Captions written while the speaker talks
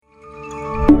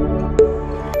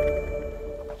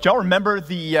Do y'all remember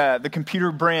the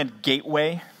computer brand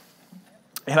Gateway?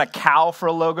 It had a cow for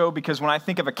a logo because when I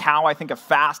think of a cow, I think of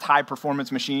fast,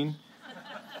 high-performance machine,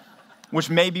 which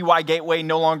may be why Gateway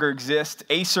no longer exists.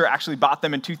 Acer actually bought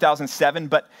them in 2007,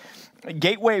 but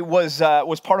Gateway was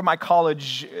part of my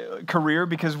college career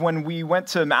because when we went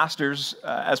to Masters,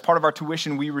 as part of our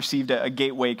tuition, we received a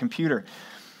Gateway computer.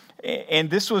 And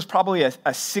this was probably a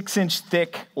 6-inch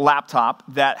thick laptop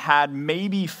that had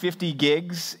maybe 50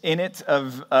 gigs in it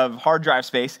of hard drive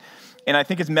space. And I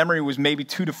think its memory was maybe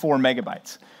 2 to 4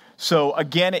 megabytes. So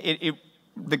again,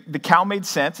 the cow made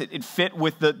sense. It fit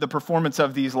with the performance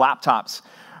of these laptops.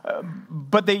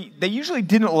 But they usually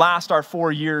didn't last our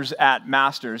 4 years at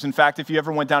Masters. In fact, if you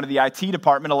ever went down to the IT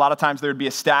department, a lot of times there would be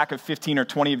a stack of 15 or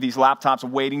 20 of these laptops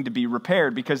waiting to be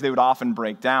repaired because they would often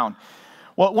break down.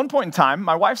 Well, at one point in time,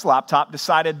 my wife's laptop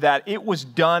decided that it was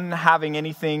done having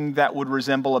anything that would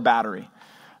resemble a battery.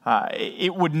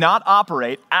 It would not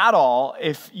operate at all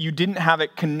if you didn't have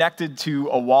it connected to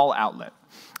a wall outlet.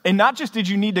 And not just did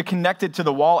you need to connect it to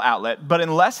the wall outlet, but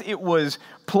unless it was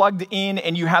plugged in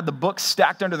and you had the books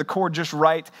stacked under the cord just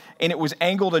right and it was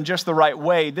angled in just the right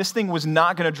way, this thing was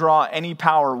not going to draw any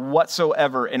power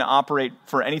whatsoever and operate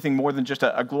for anything more than just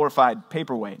a glorified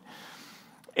paperweight.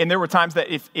 And there were times that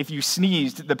if you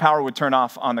sneezed, the power would turn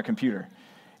off on the computer.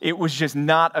 It was just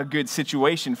not a good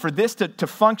situation. For this to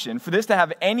function, for this to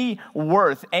have any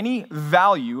worth, any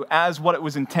value as what it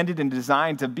was intended and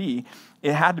designed to be,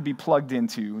 it had to be plugged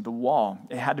into the wall.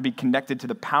 It had to be connected to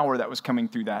the power that was coming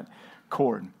through that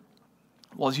cord.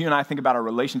 Well, as you and I think about our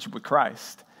relationship with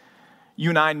Christ, you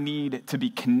and I need to be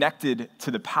connected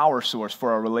to the power source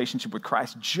for our relationship with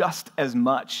Christ just as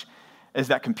much as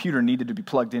that computer needed to be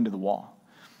plugged into the wall.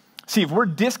 See, if we're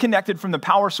disconnected from the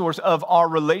power source of our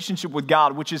relationship with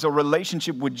God, which is a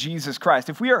relationship with Jesus Christ,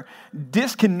 if we are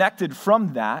disconnected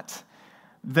from that,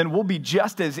 then we'll be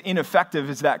just as ineffective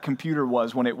as that computer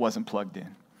was when it wasn't plugged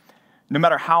in. No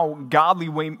matter how godly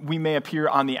we may appear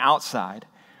on the outside,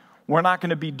 we're not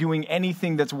going to be doing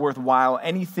anything that's worthwhile,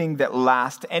 anything that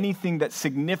lasts, anything that's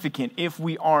significant if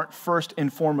we aren't first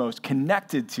and foremost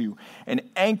connected to and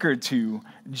anchored to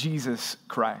Jesus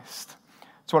Christ.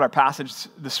 That's what our passage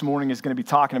this morning is going to be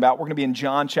talking about. We're going to be in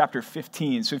John chapter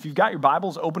 15. So if you've got your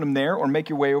Bibles, open them there or make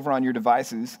your way over on your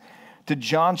devices to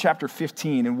John chapter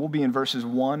 15, and we'll be in verses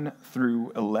 1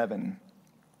 through 11.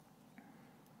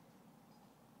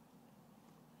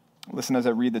 Listen as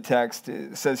I read the text.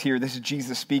 It says here, this is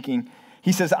Jesus speaking.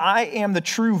 He says, "I am the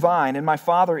true vine, and my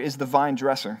Father is the vine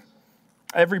dresser.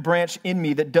 Every branch in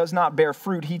me that does not bear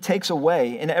fruit, he takes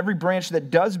away, and every branch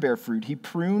that does bear fruit, he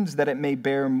prunes that it may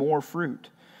bear more fruit.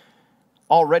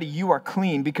 Already you are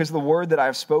clean because of the word that I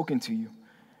have spoken to you.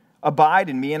 Abide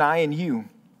in me and I in you.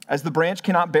 As the branch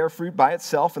cannot bear fruit by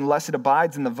itself unless it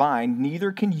abides in the vine,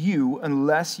 neither can you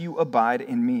unless you abide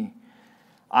in me.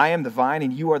 I am the vine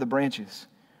and you are the branches.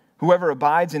 Whoever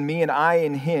abides in me and I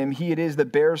in him, he it is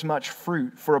that bears much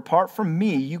fruit. For apart from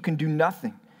me, you can do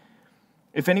nothing.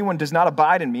 If anyone does not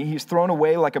abide in me, he is thrown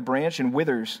away like a branch and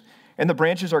withers, and the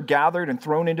branches are gathered and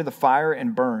thrown into the fire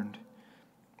and burned.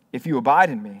 If you abide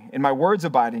in me, and my words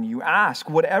abide in you, ask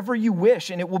whatever you wish,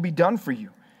 and it will be done for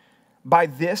you. By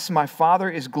this my Father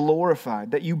is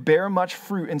glorified, that you bear much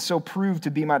fruit, and so prove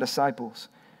to be my disciples.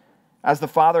 As the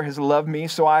Father has loved me,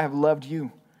 so I have loved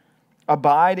you.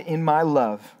 Abide in my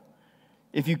love.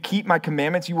 If you keep my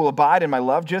commandments, you will abide in my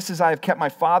love, just as I have kept my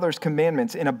Father's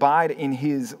commandments and abide in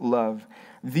his love.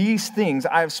 These things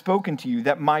I have spoken to you,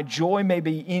 that my joy may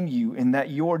be in you, and that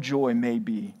your joy may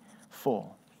be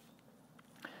full."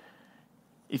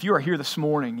 If you are here this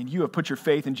morning and you have put your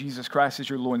faith in Jesus Christ as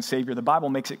your Lord and Savior, the Bible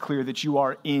makes it clear that you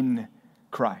are in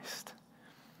Christ.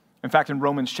 In fact, in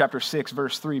Romans chapter 6,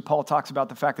 verse 3, Paul talks about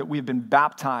the fact that we have been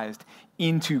baptized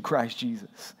into Christ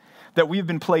Jesus, that we have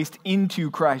been placed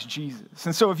into Christ Jesus.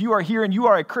 And so if you are here and you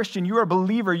are a Christian, you are a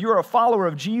believer, you are a follower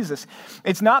of Jesus,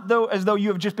 it's not as though you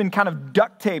have just been kind of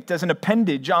duct taped as an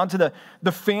appendage onto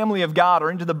the family of God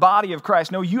or into the body of Christ.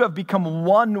 No, you have become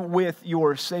one with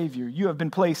your Savior. You have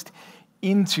been placed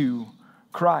into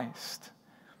Christ.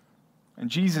 And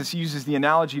Jesus uses the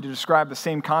analogy to describe the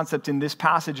same concept in this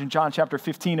passage in John chapter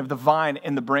 15 of the vine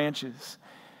and the branches.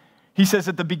 He says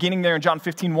at the beginning there in John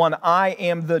 15:1, "I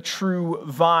am the true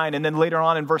vine." And then later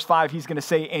on in verse 5, he's going to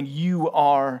say, "And you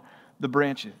are the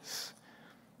branches."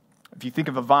 If you think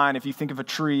of a vine, if you think of a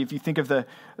tree, if you think of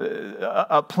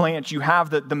a plant, you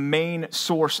have the main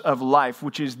source of life,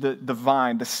 which is the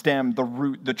vine, the stem, the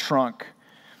root, the trunk.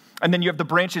 And then you have the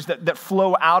branches that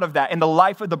flow out of that. And the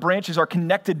life of the branches are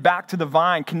connected back to the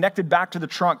vine, connected back to the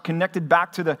trunk, connected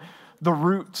back to the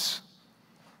roots.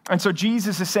 And so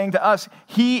Jesus is saying to us,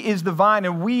 he is the vine,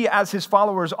 and we as his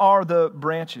followers are the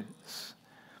branches.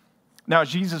 Now,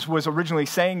 Jesus was originally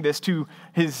saying this to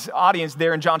his audience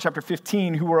there in John chapter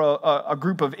 15, who were a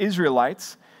group of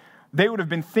Israelites. They would have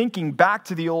been thinking back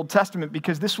to the Old Testament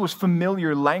because this was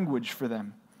familiar language for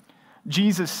them.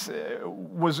 Jesus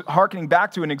was hearkening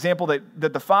back to an example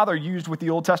that the Father used with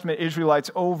the Old Testament Israelites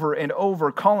over and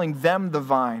over, calling them the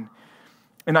vine.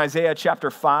 In Isaiah chapter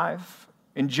 5,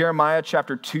 in Jeremiah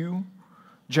chapter 2,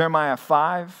 Jeremiah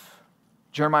 5,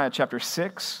 Jeremiah chapter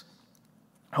 6,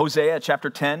 Hosea chapter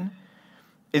 10,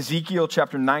 Ezekiel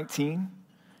chapter 19,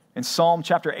 and Psalm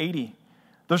chapter 80.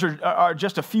 Those are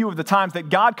just a few of the times that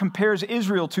God compares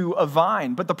Israel to a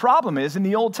vine. But the problem is, in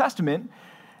the Old Testament,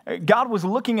 God was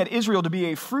looking at Israel to be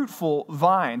a fruitful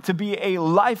vine, to be a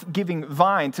life-giving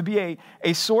vine, to be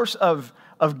a source of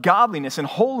godliness and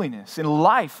holiness and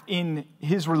life in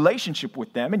his relationship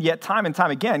with them. And yet, time and time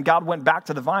again, God went back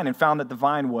to the vine and found that the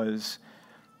vine was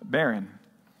barren.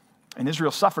 And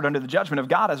Israel suffered under the judgment of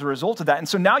God as a result of that. And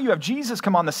so now you have Jesus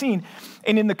come on the scene.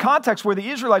 And in the context where the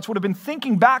Israelites would have been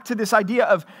thinking back to this idea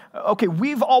of, okay,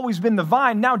 we've always been the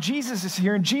vine. Now Jesus is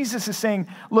here and Jesus is saying,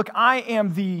 look, I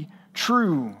am the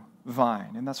true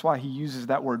vine. And that's why he uses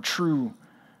that word true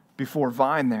before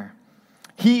vine there.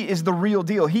 He is the real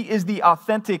deal. He is the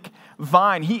authentic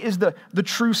vine. He is the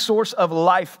true source of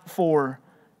life for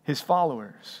his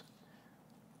followers.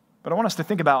 But I want us to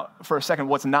think about for a second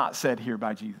what's not said here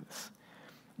by Jesus.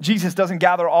 Jesus doesn't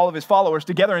gather all of his followers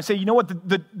together and say, you know what,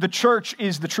 the church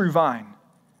is the true vine.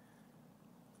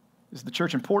 Is the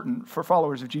church important for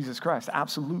followers of Jesus Christ?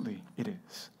 Absolutely it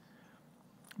is.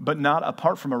 But not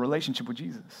apart from a relationship with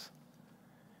Jesus.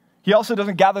 He also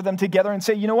doesn't gather them together and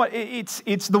say, you know what,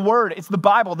 it's the Word, it's the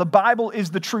Bible. The Bible is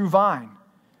the true vine.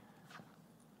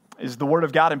 Is the Word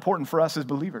of God important for us as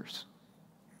believers?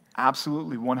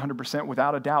 Absolutely, 100%,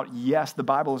 without a doubt. Yes, the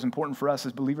Bible is important for us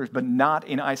as believers, but not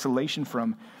in isolation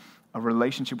from a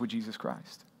relationship with Jesus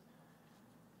Christ.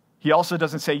 He also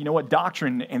doesn't say, you know what,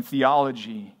 doctrine and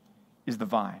theology is the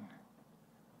vine.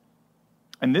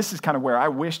 And this is kind of where I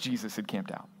wish Jesus had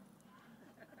camped out.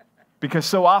 Because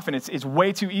so often it's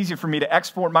way too easy for me to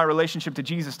export my relationship to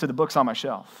Jesus to the books on my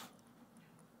shelf.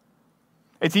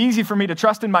 It's easy for me to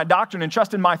trust in my doctrine and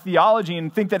trust in my theology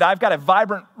and think that I've got a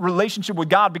vibrant relationship with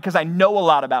God because I know a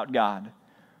lot about God.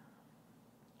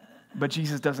 But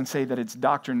Jesus doesn't say that it's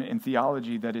doctrine and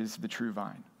theology that is the true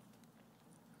vine.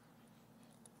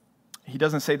 He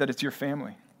doesn't say that it's your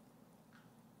family.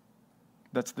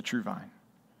 That's the true vine.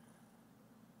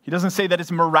 He doesn't say that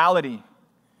it's morality.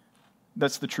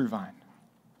 That's the true vine.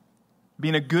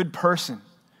 Being a good person.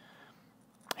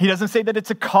 He doesn't say that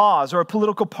it's a cause or a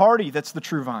political party that's the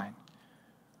true vine.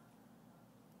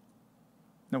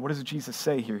 No, what does Jesus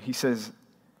say here? He says,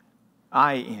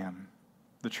 I am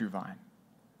the true vine.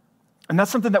 And that's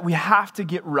something that we have to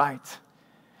get right.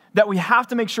 That we have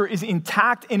to make sure is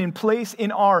intact and in place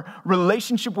in our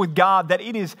relationship with God, that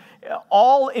it is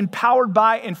all empowered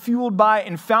by and fueled by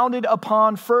and founded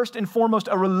upon, first and foremost,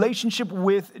 a relationship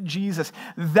with Jesus.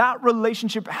 That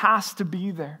relationship has to be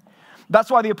there. That's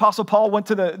why the Apostle Paul went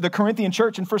to the Corinthian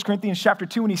church in 1 Corinthians chapter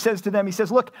 2, and he says to them, he says,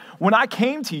 look, when I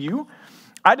came to you,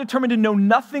 I determined to know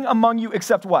nothing among you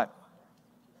except what?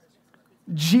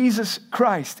 Jesus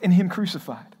Christ and him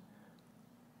crucified.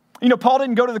 You know, Paul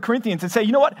didn't go to the Corinthians and say,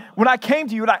 you know what, when I came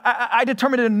to you, I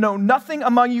determined to know nothing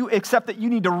among you except that you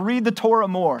need to read the Torah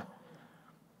more.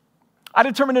 I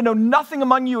determined to know nothing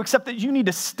among you except that you need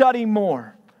to study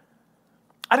more.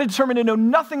 I determined to know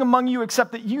nothing among you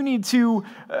except that you need to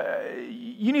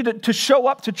show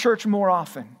up to church more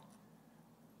often.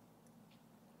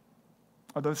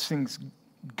 Are those things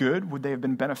good? Would they have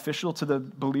been beneficial to the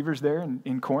believers there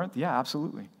in Corinth? Yeah,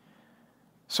 absolutely.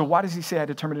 So why does he say, I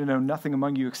determined to know nothing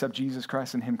among you except Jesus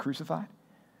Christ and him crucified?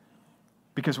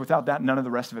 Because without that, none of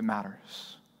the rest of it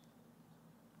matters.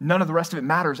 None of the rest of it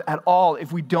matters at all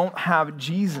if we don't have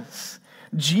Jesus.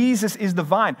 Jesus is the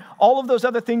vine. All of those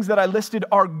other things that I listed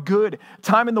are good.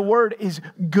 Time in the Word is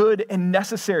good and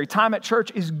necessary. Time at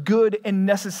church is good and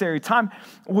necessary. Time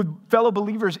with fellow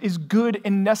believers is good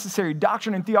and necessary.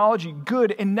 Doctrine and theology,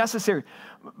 good and necessary.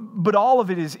 But all of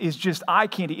it is just eye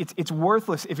candy. It's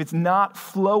worthless if it's not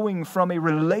flowing from a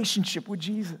relationship with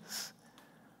Jesus.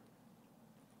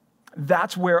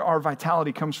 That's where our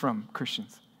vitality comes from,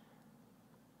 Christians.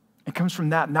 It comes from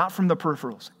that, not from the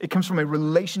peripherals. It comes from a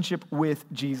relationship with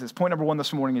Jesus. Point number one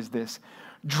this morning is this.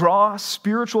 Draw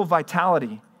spiritual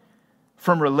vitality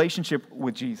from relationship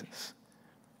with Jesus.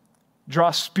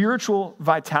 Draw spiritual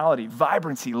vitality,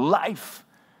 vibrancy, life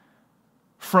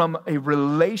from a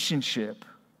relationship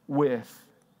with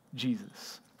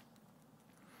Jesus.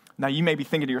 Now, you may be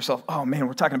thinking to yourself, oh man,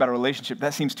 we're talking about a relationship.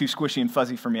 That seems too squishy and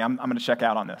fuzzy for me. I'm going to check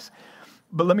out on this.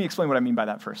 But let me explain what I mean by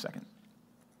that for a second.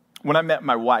 When I met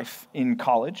my wife in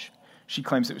college, she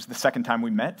claims it was the second time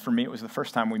we met. For me, it was the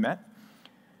first time we met.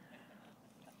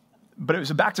 But it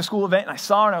was a back-to-school event, and I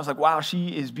saw her, and I was like, wow, she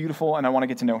is beautiful, and I want to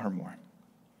get to know her more.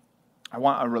 I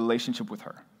want a relationship with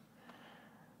her.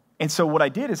 And so what I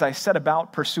did is I set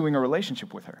about pursuing a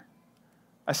relationship with her.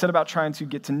 I set about trying to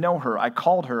get to know her. I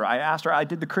called her. I asked her. I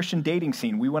did the Christian dating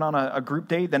scene. We went on a group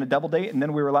date, then a double date, and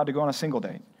then we were allowed to go on a single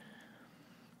date.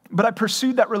 But I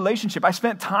pursued that relationship. I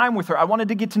spent time with her. I wanted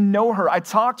to get to know her. I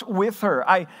talked with her.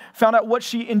 I found out what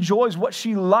she enjoys, what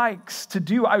she likes to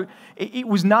do. It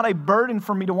was not a burden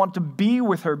for me to want to be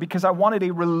with her because I wanted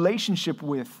a relationship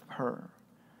with her.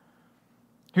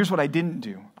 Here's what I didn't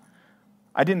do.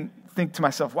 I didn't think to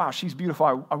myself, wow, she's beautiful.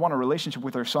 I want a relationship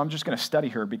with her, so I'm just going to study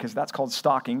her because that's called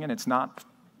stalking and it's not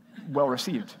well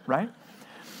received, right?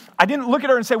 I didn't look at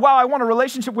her and say, wow, I want a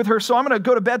relationship with her, so I'm going to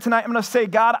go to bed tonight. I'm going to say,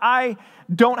 God, I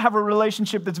don't have a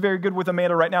relationship that's very good with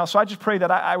Amanda right now, so I just pray that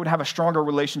I would have a stronger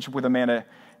relationship with Amanda.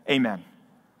 Amen.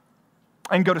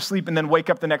 And go to sleep and then wake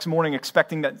up the next morning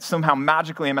expecting that somehow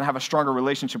magically I'm going to have a stronger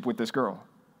relationship with this girl.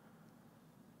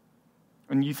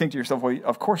 And you think to yourself, well,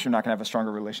 of course you're not going to have a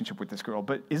stronger relationship with this girl,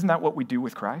 but isn't that what we do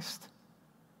with Christ?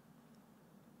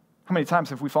 How many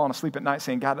times have we fallen asleep at night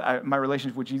saying, God, my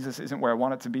relationship with Jesus isn't where I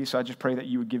want it to be, so I just pray that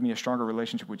you would give me a stronger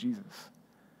relationship with Jesus.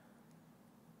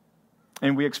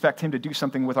 And we expect him to do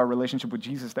something with our relationship with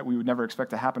Jesus that we would never expect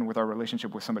to happen with our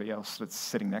relationship with somebody else that's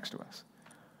sitting next to us.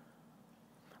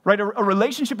 Right? A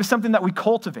relationship is something that we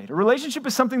cultivate. A relationship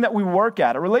is something that we work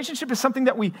at. A relationship is something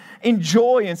that we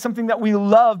enjoy and something that we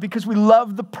love because we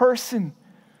love the person.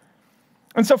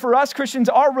 And so for us Christians,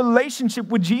 our relationship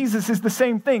with Jesus is the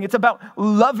same thing. It's about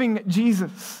loving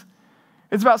Jesus.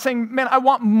 It's about saying, man, I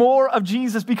want more of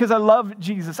Jesus because I love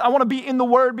Jesus. I want to be in the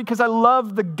Word because I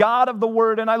love the God of the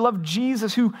Word and I love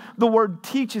Jesus who the Word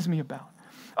teaches me about.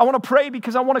 I want to pray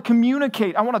because I want to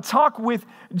communicate. I want to talk with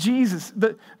Jesus,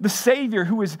 the Savior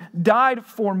who has died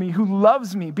for me, who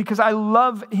loves me because I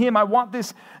love him. I want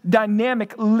this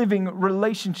dynamic living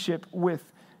relationship with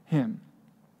him.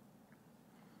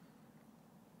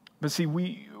 But see,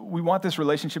 we want this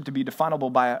relationship to be definable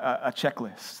by a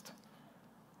checklist.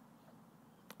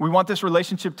 We want this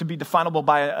relationship to be definable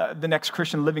by the next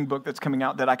Christian living book that's coming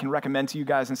out that I can recommend to you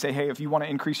guys and say, hey, if you want to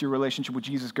increase your relationship with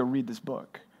Jesus, go read this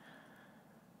book.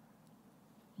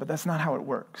 But that's not how it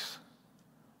works.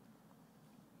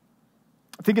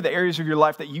 Think of the areas of your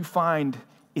life that you find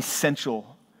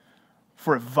essential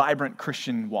for a vibrant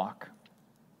Christian walk.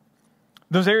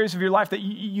 Those areas of your life that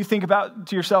you think about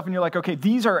to yourself and you're like, okay,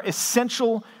 these are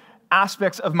essential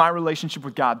aspects of my relationship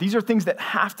with God. These are things that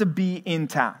have to be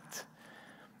intact.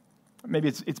 Maybe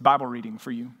it's Bible reading for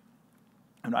you.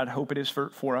 And I'd hope it is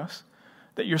for us.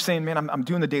 That you're saying, man, I'm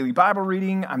doing the daily Bible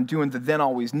reading. I'm doing the then,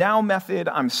 always, now method.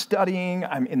 I'm studying.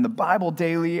 I'm in the Bible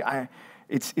daily.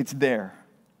 It's there.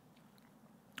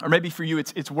 Or maybe for you,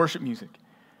 it's worship music.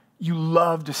 You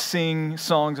love to sing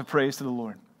songs of praise to the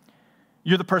Lord.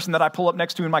 You're the person that I pull up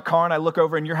next to in my car and I look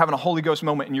over and you're having a Holy Ghost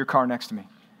moment in your car next to me.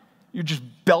 You're just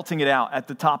belting it out at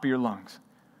the top of your lungs.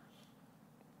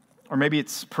 Or maybe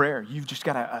it's prayer. You've just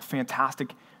got a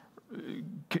fantastic,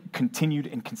 continued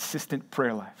and consistent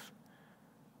prayer life.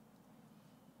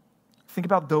 Think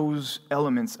about those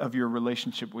elements of your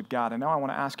relationship with God. And now I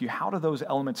want to ask you, how do those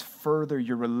elements further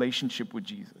your relationship with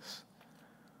Jesus?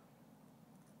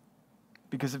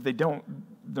 Because if they don't,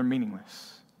 they're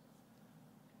meaningless.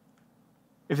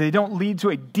 If they don't lead to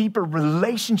a deeper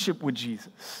relationship with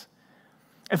Jesus,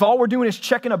 if all we're doing is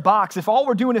checking a box, if all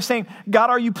we're doing is saying, God,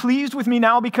 are you pleased with me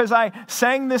now because I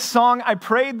sang this song, I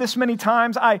prayed this many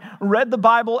times, I read the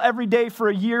Bible every day for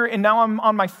a year, and now I'm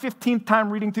on my 15th time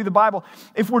reading through the Bible.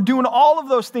 If we're doing all of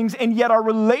those things and yet our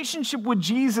relationship with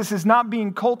Jesus is not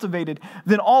being cultivated,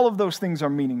 then all of those things are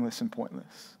meaningless and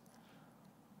pointless.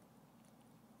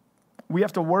 We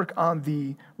have to work on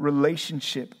the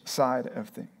relationship side of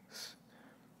things.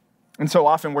 And so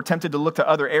often we're tempted to look to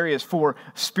other areas for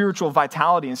spiritual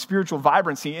vitality and spiritual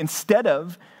vibrancy instead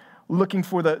of looking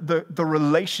for the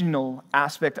relational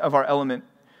aspect of our element,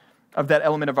 of that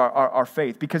element of our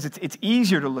faith, because it's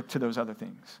easier to look to those other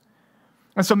things.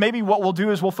 And so maybe what we'll do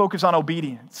is we'll focus on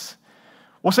obedience.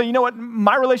 We'll say, you know what,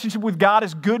 my relationship with God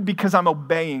is good because I'm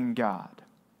obeying God.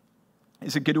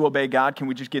 Is it good to obey God? Can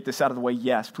we just get this out of the way?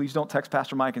 Yes. Please don't text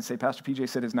Pastor Mike and say, Pastor PJ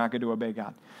said it's not good to obey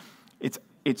God.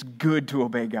 It's good to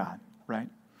obey God, right?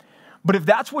 But if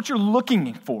that's what you're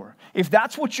looking for, if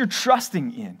that's what you're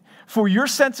trusting in, for your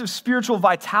sense of spiritual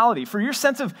vitality, for your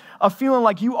sense of feeling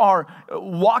like you are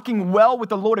walking well with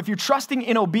the Lord, if you're trusting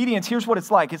in obedience, here's what it's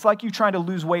like. It's like you trying to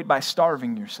lose weight by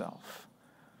starving yourself.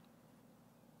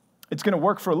 It's going to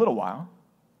work for a little while.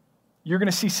 You're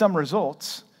going to see some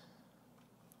results.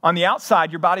 On the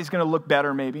outside, your body's going to look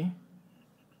better maybe,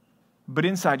 but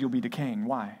inside you'll be decaying.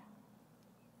 Why?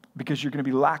 Because you're going to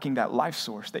be lacking that life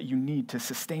source that you need to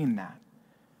sustain that,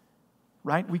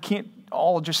 right? We can't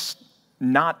all just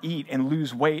not eat and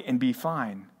lose weight and be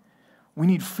fine. We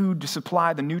need food to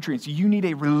supply the nutrients. You need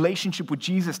a relationship with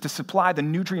Jesus to supply the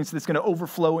nutrients that's going to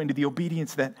overflow into the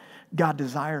obedience that God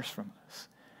desires from us.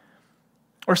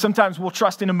 Or sometimes we'll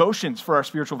trust in emotions for our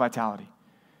spiritual vitality.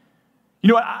 You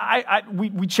know what?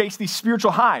 We chase these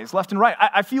spiritual highs left and right.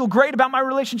 I feel great about my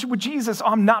relationship with Jesus. Oh,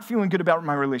 I'm not feeling good about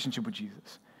my relationship with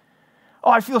Jesus. Oh,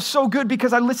 I feel so good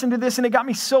because I listened to this and it got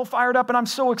me so fired up and I'm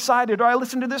so excited. Or I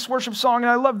listened to this worship song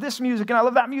and I love this music and I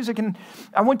love that music and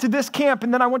I went to this camp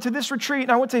and then I went to this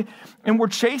retreat and we're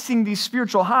chasing these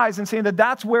spiritual highs and saying that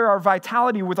that's where our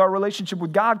vitality with our relationship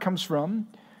with God comes from.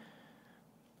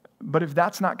 But if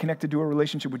that's not connected to a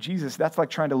relationship with Jesus, that's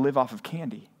like trying to live off of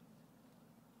candy.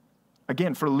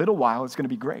 Again, for a little while, it's going to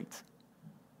be great,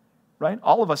 right?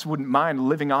 All of us wouldn't mind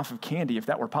living off of candy if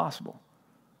that were possible.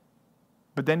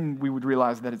 But then we would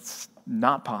realize that it's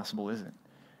not possible, is it?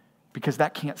 Because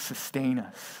that can't sustain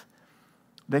us.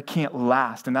 That can't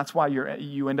last. And that's why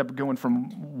you end up going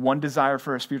from one desire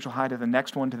for a spiritual high to the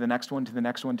next one, to the next one, to the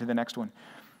next one, to the next one,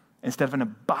 instead of an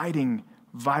abiding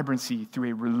vibrancy through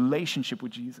a relationship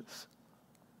with Jesus.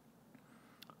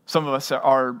 Some of us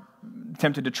are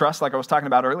tempted to trust, like I was talking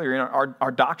about earlier, in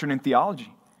our doctrine and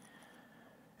theology.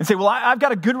 And say, well, I've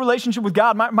got a good relationship with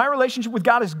God. My relationship with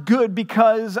God is good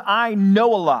because I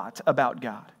know a lot about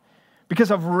God,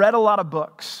 because I've read a lot of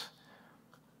books.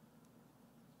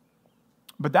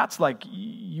 But that's like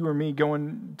you or me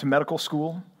going to medical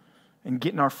school and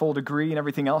getting our full degree and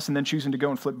everything else and then choosing to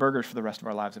go and flip burgers for the rest of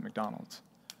our lives at McDonald's.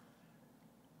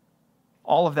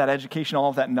 All of that education, all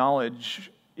of that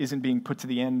knowledge isn't being put to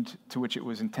the end to which it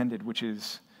was intended, which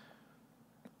is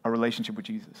a relationship with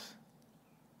Jesus.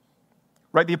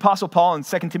 Right, the Apostle Paul in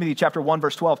 2 Timothy chapter 1,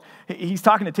 verse 12, he's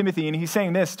talking to Timothy and he's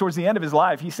saying this towards the end of his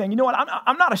life. He's saying, you know what,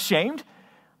 I'm not ashamed.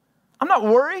 I'm not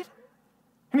worried.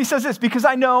 And he says this, because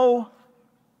I know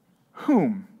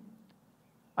whom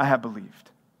I have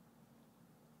believed.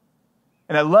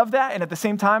 And I love that, and at the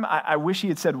same time, I wish he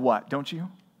had said what, don't you?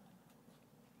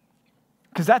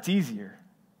 Because that's easier.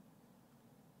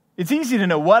 It's easy to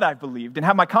know what I've believed and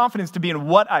have my confidence to be in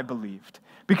what I believed.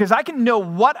 Because I can know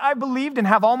what I believed and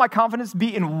have all my confidence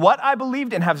be in what I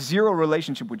believed and have zero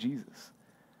relationship with Jesus.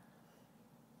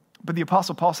 But the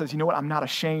Apostle Paul says, you know what? I'm not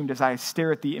ashamed as I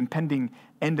stare at the impending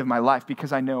end of my life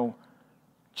because I know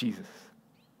Jesus.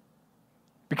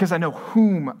 Because I know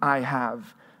whom I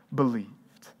have believed.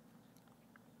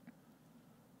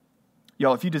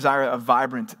 Y'all, if you desire a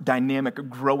vibrant, dynamic,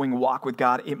 growing walk with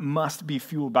God, it must be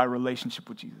fueled by relationship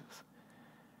with Jesus.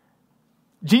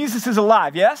 Jesus is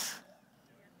alive, yes?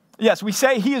 Yes, we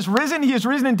say he is risen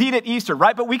indeed at Easter,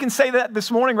 right? But we can say that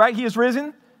this morning, right? He is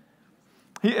risen.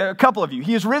 A couple of you,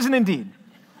 he is risen indeed.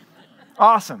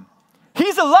 Awesome.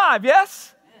 He's alive,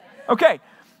 yes? Okay.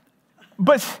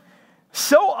 But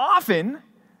so often,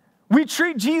 we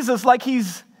treat Jesus like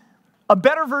he's a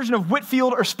better version of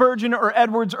Whitefield or Spurgeon or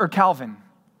Edwards or Calvin.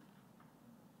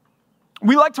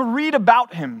 We like to read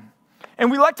about him, and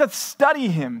we like to study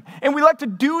him, and we like to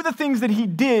do the things that he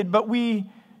did, but we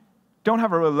don't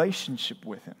have a relationship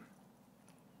with him.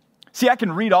 See, I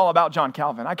can read all about John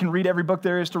Calvin. I can read every book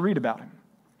there is to read about him.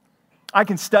 I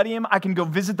can study him. I can go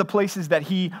visit the places that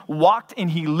he walked and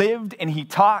he lived and he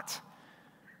taught.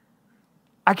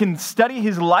 I can study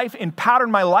his life and pattern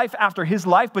my life after his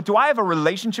life, but do I have a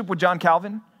relationship with John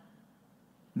Calvin?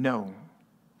 No.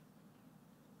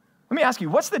 Let me ask you,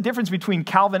 what's the difference between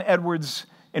Calvin, Edwards,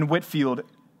 and Whitefield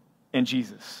and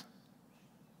Jesus?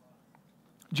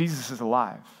 Jesus is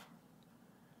alive.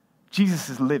 Jesus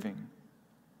is living.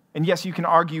 And yes, you can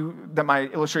argue that my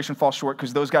illustration falls short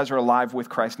because those guys are alive with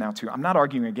Christ now too. I'm not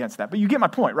arguing against that, but you get my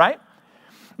point, right?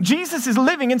 Jesus is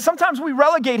living, and sometimes we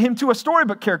relegate him to a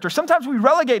storybook character. Sometimes we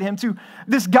relegate him to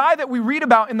this guy that we read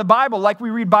about in the Bible, like we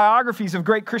read biographies of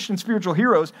great Christian spiritual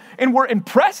heroes, and we're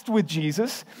impressed with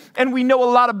Jesus, and we know a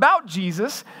lot about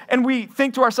Jesus, and we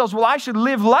think to ourselves, well, I should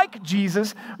live like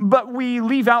Jesus, but we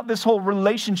leave out this whole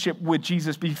relationship with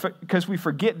Jesus because we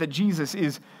forget that Jesus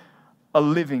is a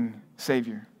living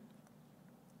Savior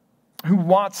who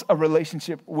wants a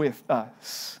relationship with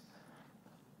us,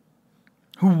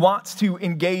 who wants to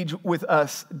engage with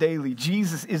us daily.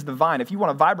 Jesus is the vine. If you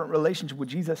want a vibrant relationship with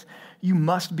Jesus, you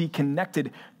must be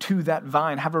connected to that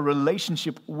vine. Have a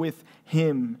relationship with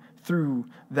him through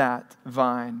that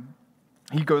vine.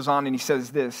 He goes on and he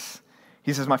says this.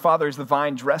 He says, my Father is the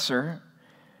vine dresser.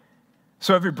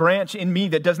 So every branch in me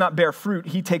that does not bear fruit,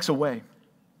 he takes away.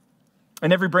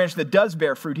 And every branch that does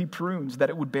bear fruit, he prunes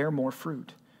that it would bear more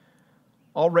fruit.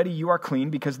 Already you are clean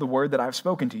because of the word that I have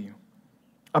spoken to you.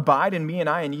 Abide in me and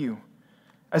I in you.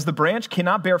 As the branch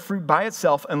cannot bear fruit by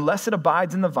itself unless it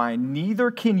abides in the vine, neither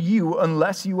can you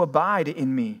unless you abide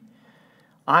in me.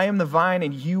 I am the vine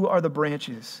and you are the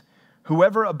branches.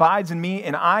 Whoever abides in me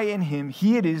and I in him,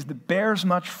 he it is that bears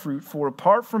much fruit, for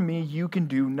apart from me you can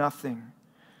do nothing.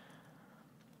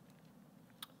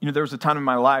 You know, there was a time in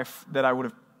my life that I would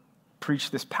have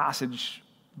preached this passage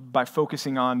by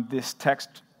focusing on this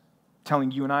text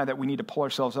telling you and I that we need to pull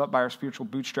ourselves up by our spiritual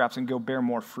bootstraps and go bear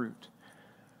more fruit.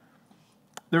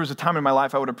 There was a time in my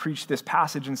life I would have preached this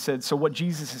passage and said, so what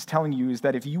Jesus is telling you is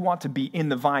that if you want to be in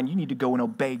the vine, you need to go and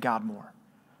obey God more.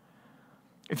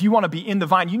 If you want to be in the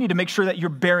vine, you need to make sure that you're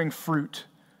bearing fruit.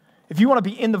 If you want to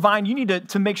be in the vine, you need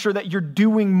to make sure that you're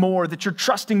doing more, that you're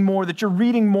trusting more, that you're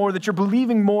reading more, that you're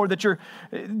believing more, that you're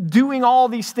doing all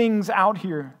these things out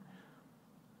here.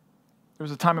 There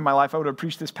was a time in my life I would have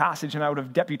preached this passage and I would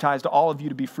have deputized all of you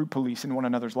to be fruit police in one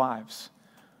another's lives.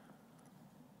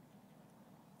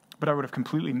 But I would have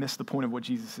completely missed the point of what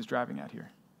Jesus is driving at here.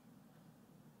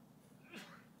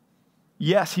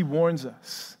 Yes, he warns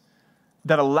us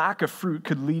that a lack of fruit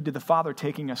could lead to the Father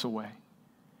taking us away.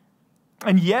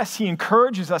 And yes, he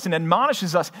encourages us and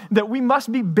admonishes us that we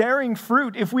must be bearing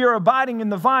fruit if we are abiding in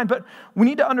the vine, but we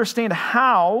need to understand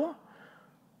how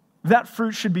that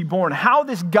fruit should be born, how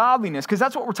this godliness, because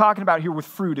that's what we're talking about here with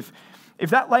fruit. If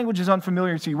that language is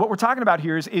unfamiliar to you, what we're talking about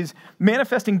here is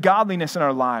manifesting godliness in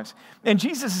our lives. And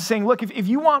Jesus is saying, look, if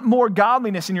you want more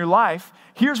godliness in your life,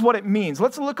 here's what it means.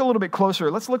 Let's look a little bit closer.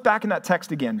 Let's look back in that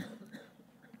text again.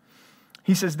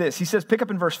 He says this. He says, pick up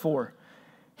in verse 4.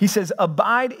 He says,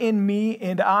 abide in me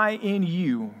and I in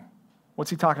you.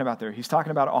 What's he talking about there? He's talking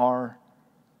about our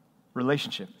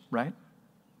relationship, right?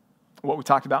 What we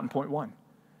talked about in point 1.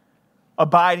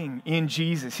 Abiding in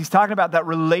Jesus. He's talking about that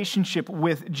relationship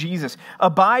with Jesus.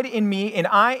 Abide in me and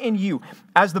I in you.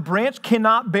 As the branch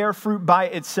cannot bear fruit by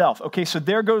itself. Okay, so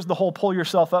there goes the whole pull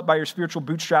yourself up by your spiritual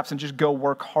bootstraps and just go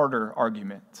work harder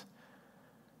argument.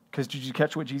 Because did you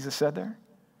catch what Jesus said there?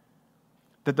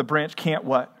 That the branch can't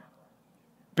what?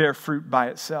 Bear fruit by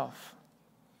itself.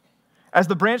 As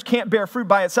the branch can't bear fruit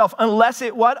by itself unless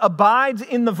it what? Abides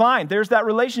in the vine. There's that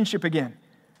relationship again.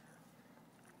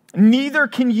 Neither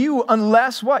can you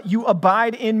unless what? You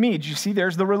abide in me. Did you see?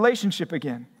 There's the relationship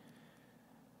again.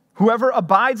 Whoever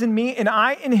abides in me and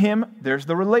I in him, there's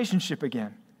the relationship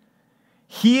again.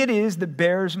 He it is that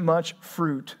bears much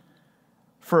fruit,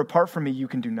 for apart from me you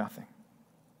can do nothing.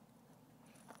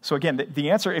 So again,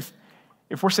 the answer,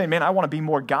 if we're saying, man, I want to be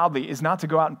more godly, is not to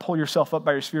go out and pull yourself up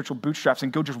by your spiritual bootstraps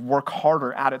and go just work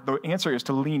harder at it. The answer is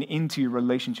to lean into your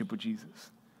relationship with Jesus.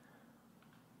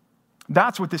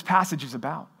 That's what this passage is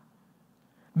about.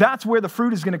 That's where the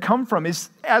fruit is going to come from, is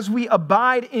as we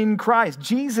abide in Christ.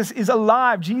 Jesus is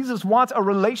alive. Jesus wants a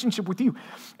relationship with you.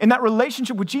 And that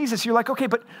relationship with Jesus, you're like, okay,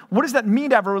 but what does that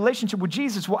mean to have a relationship with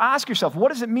Jesus? Well, ask yourself,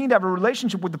 what does it mean to have a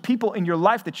relationship with the people in your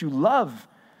life that you love?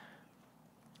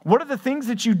 What are the things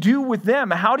that you do with them?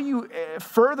 How do you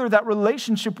further that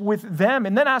relationship with them?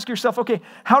 And then ask yourself, okay,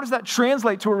 how does that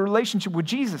translate to a relationship with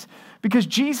Jesus? Because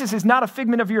Jesus is not a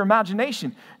figment of your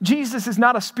imagination. Jesus is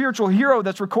not a spiritual hero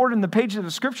that's recorded in the pages of the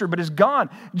scripture, but is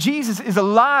gone. Jesus is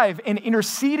alive and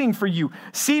interceding for you,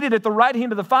 seated at the right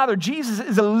hand of the Father. Jesus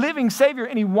is a living Savior,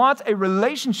 and he wants a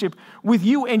relationship with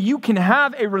you, and you can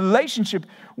have a relationship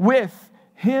with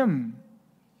him.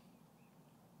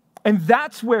 And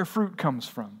that's where fruit comes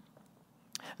from.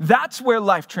 That's where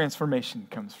life transformation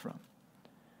comes from.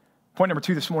 Point number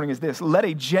 2 this morning is this: let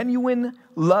a genuine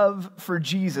love for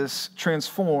Jesus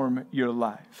transform your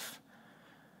life.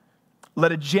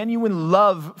 Let a genuine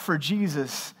love for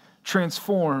Jesus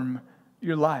transform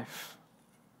your life.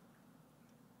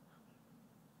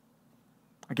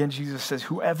 Again, Jesus says,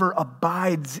 whoever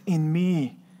abides in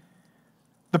me,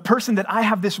 the person that I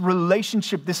have this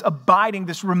relationship, this abiding,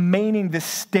 this remaining, this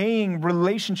staying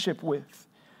relationship with.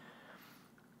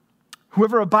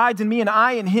 Whoever abides in me and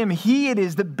I in him, he it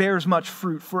is that bears much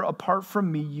fruit, for apart from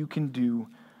me you can do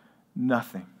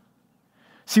nothing.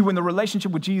 See, when the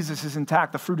relationship with Jesus is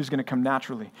intact, the fruit is going to come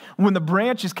naturally. When the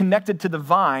branch is connected to the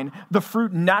vine, the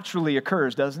fruit naturally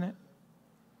occurs, doesn't it?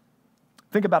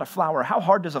 Think about a flower. How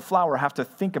hard does a flower have to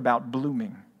think about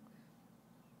blooming?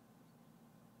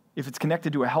 if it's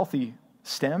connected to a healthy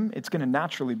stem, it's going to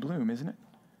naturally bloom, isn't it?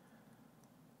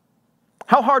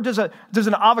 How hard does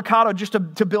an avocado, just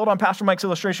to build on Pastor Mike's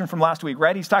illustration from last week,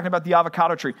 right? He's talking about the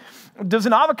avocado tree. Does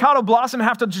an avocado blossom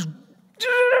have to just,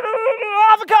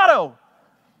 avocado?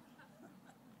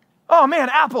 Oh man,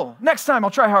 apple. Next time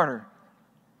I'll try harder.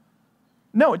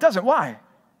 No, it doesn't. Why?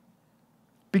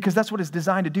 Because that's what it's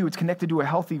designed to do. It's connected to a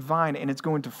healthy vine and it's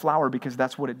going to flower because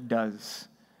that's what it does.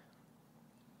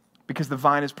 Because the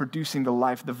vine is producing the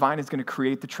life. The vine is going to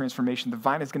create the transformation. The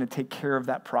vine is going to take care of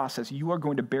that process. You are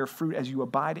going to bear fruit as you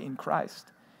abide in Christ.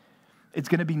 It's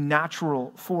going to be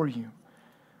natural for you.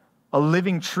 A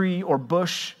living tree or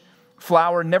bush,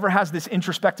 flower, never has this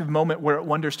introspective moment where it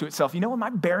wonders to itself, am I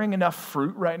bearing enough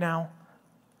fruit right now?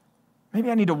 Maybe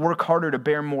I need to work harder to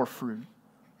bear more fruit.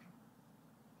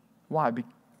 Why?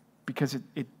 Because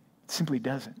it simply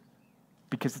doesn't.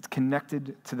 Because it's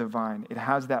connected to the vine. It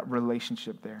has that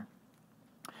relationship there.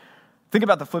 Think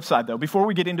about the flip side, though. Before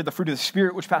we get into the fruit of the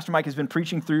Spirit, which Pastor Mike has been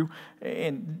preaching through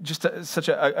in just such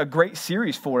a great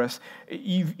series for us,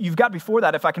 you've got before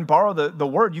that, if I can borrow the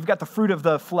word, you've got the fruit of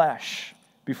the flesh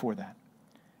before that.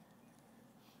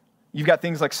 You've got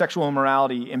things like sexual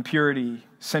immorality, impurity,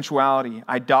 sensuality,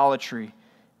 idolatry,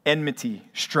 enmity,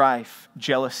 strife,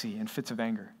 jealousy, and fits of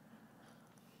anger.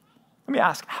 Let me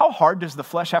ask, how hard does the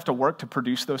flesh have to work to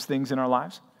produce those things in our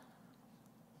lives?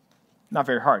 Not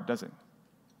very hard, does it?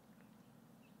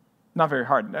 Not very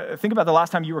hard. Think about the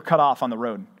last time you were cut off on the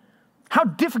road. How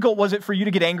difficult was it for you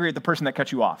to get angry at the person that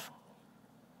cut you off?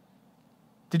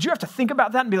 Did you have to think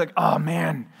about that and be like, oh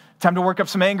man, time to work up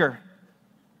some anger?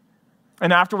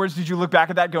 And afterwards, did you look back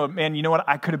at that and go, man, you know what?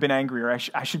 I could have been angrier.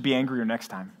 I should be angrier next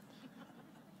time.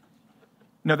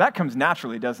 No, that comes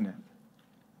naturally, doesn't it?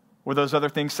 Or those other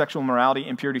things, sexual immorality,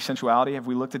 impurity, sensuality. Have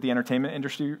we looked at the entertainment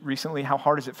industry recently? How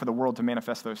hard is it for the world to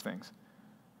manifest those things?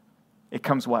 It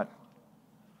comes what?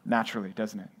 Naturally,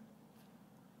 doesn't it?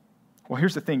 Well,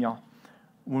 here's the thing, y'all.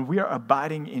 When we are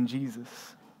abiding in Jesus,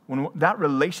 when that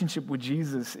relationship with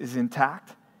Jesus is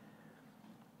intact,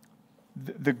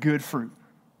 the good fruit,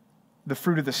 the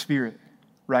fruit of the Spirit,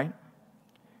 right,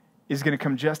 is going to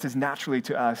come just as naturally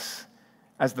to us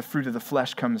as the fruit of the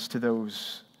flesh comes to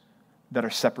those that are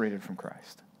separated from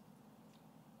Christ.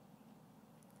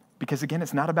 Because again,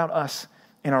 it's not about us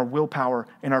and our willpower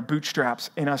and our bootstraps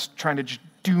and us trying to just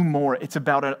do more. It's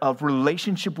about a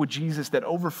relationship with Jesus that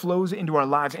overflows into our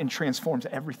lives and transforms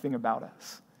everything about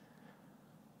us.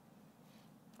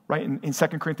 Right? In 2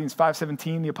 Corinthians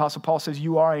 5:17, the Apostle Paul says,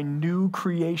 you are a new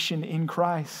creation in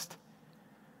Christ.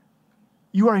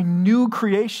 You are a new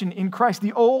creation in Christ.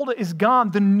 The old is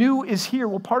gone. The new is here.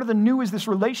 Well, part of the new is this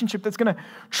relationship that's going to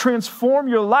transform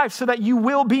your life so that you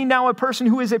will be now a person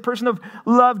who is a person of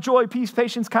love, joy, peace,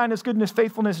 patience, kindness, goodness,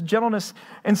 faithfulness, gentleness,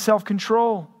 and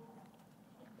self-control.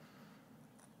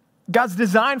 God's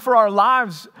design for our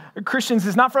lives, Christians,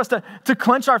 is not for us to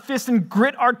clench our fists and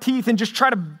grit our teeth and just try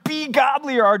to be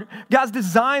godlier. God's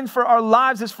design for our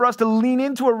lives is for us to lean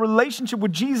into a relationship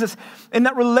with Jesus. And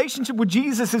that relationship with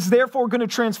Jesus is therefore going to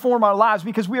transform our lives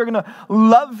because we are going to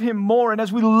love him more. And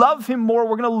as we love him more,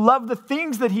 we're going to love the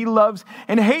things that he loves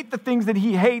and hate the things that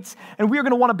he hates. And we are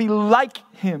going to want to be like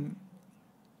him.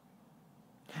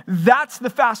 That's the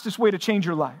fastest way to change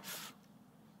your life.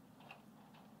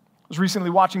 I was recently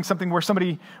watching something where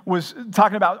somebody was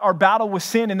talking about our battle with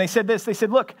sin, and they said this. They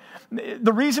said, look,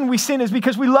 the reason we sin is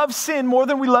because we love sin more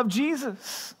than we love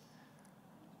Jesus.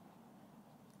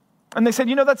 And they said,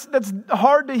 that's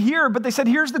hard to hear, but they said,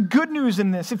 here's the good news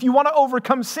in this. If you want to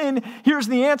overcome sin, here's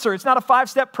the answer. It's not a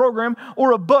 5-step program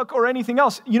or a book or anything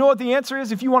else. You know what the answer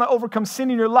is? If you want to overcome sin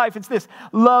in your life, it's this: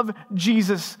 love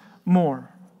Jesus more.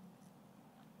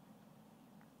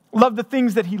 Love the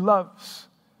things that he loves.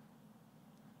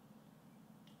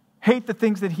 Hate the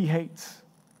things that he hates.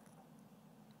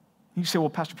 You say,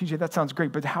 well, Pastor PJ, that sounds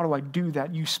great, but how do I do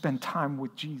that? You spend time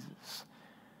with Jesus.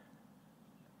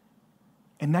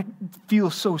 And that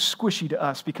feels so squishy to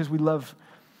us because we love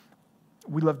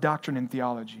doctrine and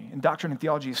theology. And doctrine and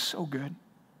theology is so good.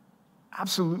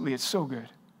 Absolutely, it's so good.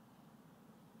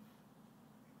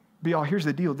 But y'all, here's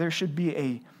the deal. There should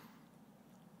be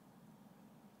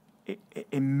a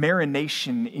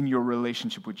marination in your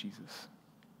relationship with Jesus.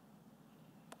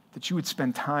 That you would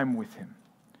spend time with him.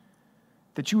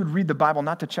 That you would read the Bible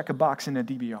not to check a box in a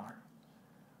DBR,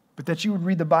 but that you would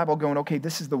read the Bible going, okay,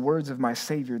 this is the words of my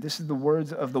Savior. This is the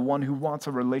words of the one who wants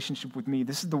a relationship with me.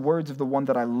 This is the words of the one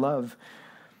that I love.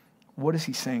 What is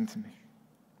he saying to me?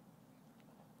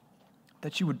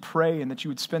 that you would pray and that you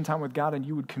would spend time with God and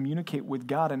you would communicate with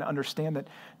God and understand that,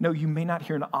 no, you may not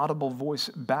hear an audible voice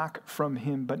back from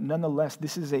him, but nonetheless,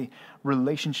 this is a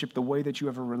relationship the way that you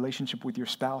have a relationship with your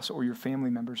spouse or your family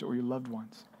members or your loved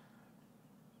ones.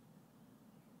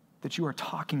 That you are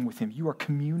talking with him. You are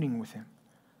communing with him.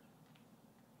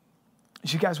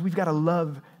 So you guys, we've got to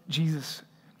love Jesus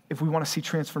if we want to see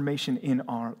transformation in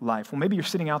our life. Well, maybe you're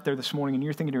sitting out there this morning and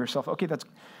you're thinking to yourself, okay, that's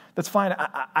fine.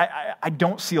 I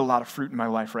don't see a lot of fruit in my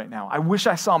life right now. I wish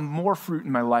I saw more fruit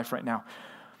in my life right now.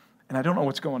 And I don't know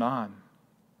what's going on.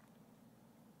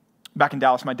 Back in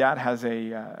Dallas, my dad has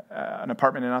an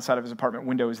apartment, and outside of his apartment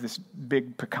window is this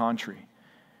big pecan tree.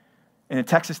 And in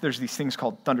Texas, there's these things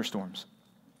called thunderstorms.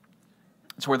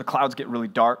 It's where the clouds get really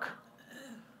dark,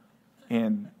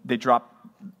 and they drop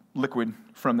liquid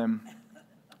from them,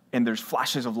 and there's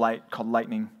flashes of light called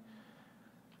lightning,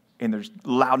 and there's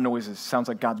loud noises. Sounds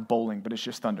like God's bowling, but it's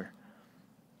just thunder.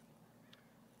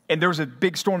 And there was a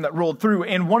big storm that rolled through,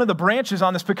 and one of the branches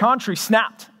on this pecan tree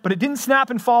snapped, but it didn't snap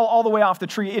and fall all the way off the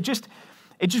tree. It just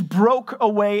broke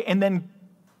away and then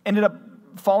ended up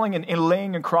falling and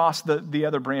laying across the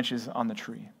other branches on the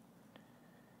tree.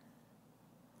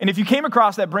 And if you came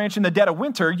across that branch in the dead of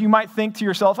winter, you might think to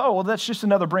yourself, oh, well, that's just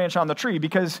another branch on the tree,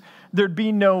 because there'd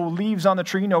be no leaves on the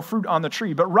tree, no fruit on the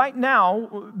tree. But right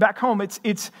now, back home,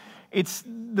 it's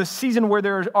the season where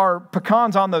there are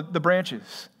pecans on the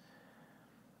branches.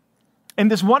 And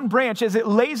this one branch, as it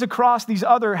lays across these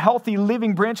other healthy,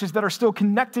 living branches that are still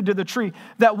connected to the tree,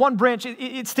 that one branch,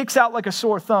 it sticks out like a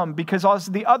sore thumb, because as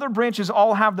the other branches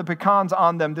all have the pecans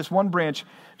on them, this one branch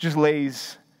just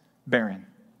lays barren.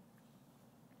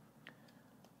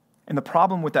 And the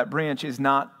problem with that branch is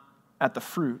not at the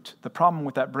fruit. The problem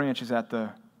with that branch is at the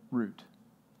root.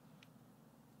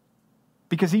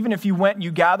 Because even if you went and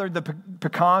you gathered the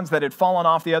pecans that had fallen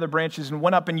off the other branches and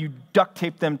went up and you duct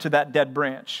taped them to that dead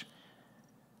branch,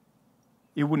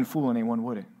 it wouldn't fool anyone,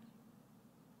 would it?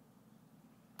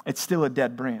 It's still a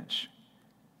dead branch.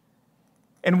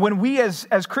 And when we as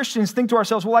Christians think to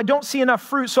ourselves, well, I don't see enough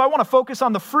fruit, so I want to focus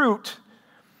on the fruit,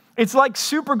 it's like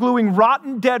supergluing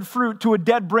rotten dead fruit to a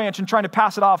dead branch and trying to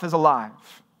pass it off as alive.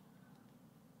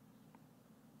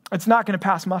 It's not going to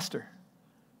pass muster.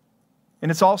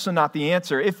 And it's also not the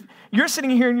answer. If you're sitting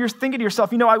here and you're thinking to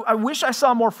yourself, I wish I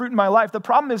saw more fruit in my life, the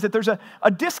problem is that there's a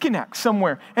disconnect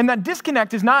somewhere. And that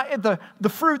disconnect is not at the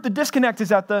fruit, the disconnect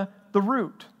is at the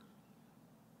root.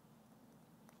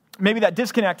 Maybe that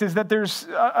disconnect is that there's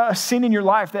a sin in your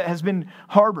life that has been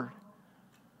harbored.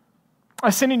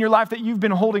 A sin in your life that you've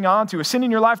been holding on to. A sin in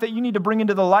your life that you need to bring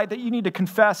into the light, that you need to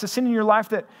confess. A sin in your life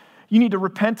that you need to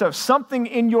repent of. Something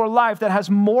in your life that has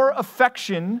more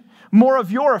affection, more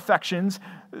of your affections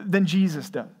than Jesus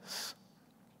does.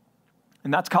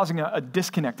 And that's causing a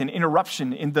disconnect, an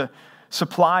interruption in the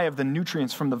supply of the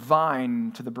nutrients from the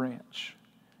vine to the branch.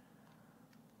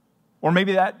 Or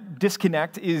maybe that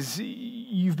disconnect is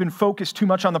you've been focused too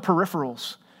much on the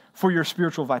peripherals for your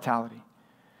spiritual vitality.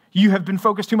 You have been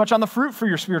focused too much on the fruit for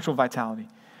your spiritual vitality.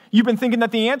 You've been thinking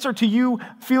that the answer to you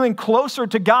feeling closer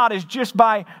to God is just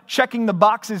by checking the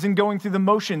boxes and going through the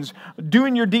motions,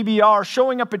 doing your DBR,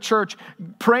 showing up at church,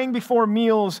 praying before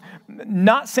meals,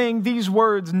 not saying these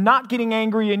words, not getting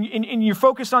angry, and you're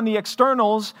focused on the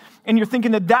externals, and you're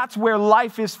thinking that that's where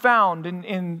life is found,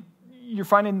 and you're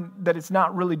finding that it's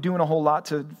not really doing a whole lot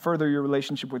to further your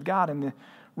relationship with God, and the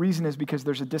reason is because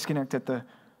there's a disconnect at the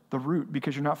root,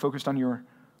 because you're not focused on your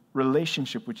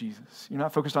relationship with Jesus. You're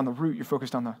not focused on the root, you're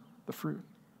focused on the fruit.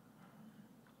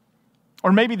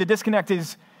 Or maybe the disconnect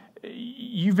is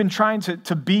you've been trying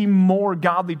to be more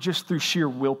godly just through sheer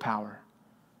willpower.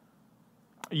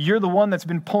 You're the one that's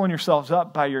been pulling yourselves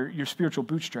up by your spiritual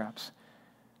bootstraps.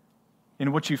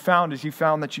 And what you found is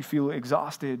that you feel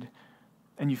exhausted,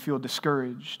 and you feel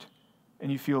discouraged, and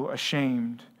you feel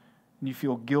ashamed, and you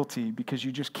feel guilty because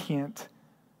you just can't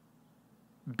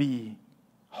be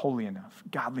holy enough,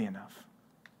 godly enough.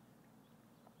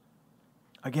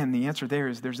 Again, the answer there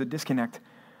is there's a disconnect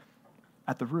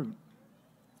at the root.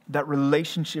 That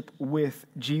relationship with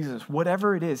Jesus,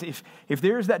 whatever it is, if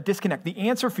there is that disconnect, the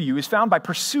answer for you is found by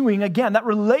pursuing, again, that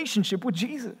relationship with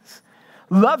Jesus.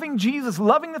 Loving Jesus,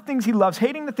 loving the things he loves,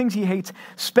 hating the things he hates,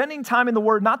 spending time in the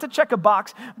Word, not to check a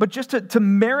box, but just to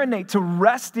marinate, to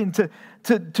rest in, to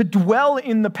dwell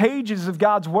in the pages of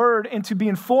God's Word, and to be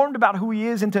informed about who he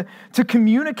is, and to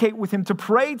communicate with him, to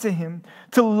pray to him,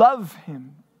 to love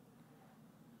him.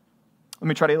 Let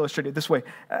me try to illustrate it this way.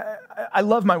 I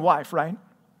love my wife, right?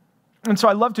 And so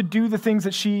I love to do the things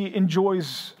that she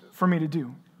enjoys for me to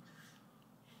do.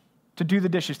 To do the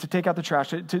dishes, to take out the trash,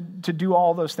 to do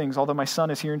all those things. Although my son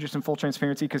is here and just in full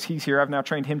transparency because he's here. I've now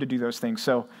trained him to do those things.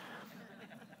 So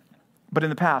but in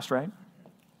the past, right?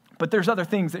 But there's other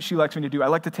things that she likes me to do. I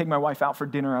like to take my wife out for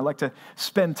dinner. I like to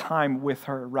spend time with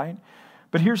her, right?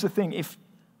 But here's the thing. If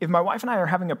my wife and I are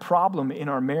having a problem in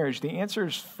our marriage, the answer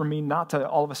is for me not to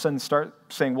all of a sudden start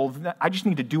saying, well, I just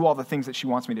need to do all the things that she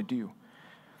wants me to do.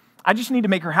 I just need to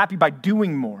make her happy by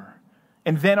doing more,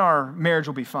 and then our marriage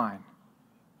will be fine.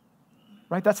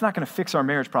 Right? That's not going to fix our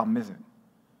marriage problem, is it?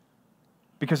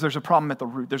 Because there's a problem at the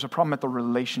root. There's a problem at the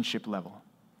relationship level.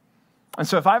 And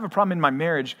so if I have a problem in my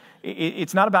marriage,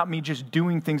 it's not about me just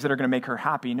doing things that are going to make her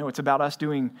happy. No, it's about us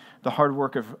doing the hard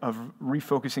work of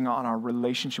refocusing on our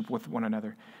relationship with one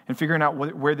another and figuring out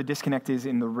where the disconnect is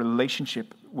in the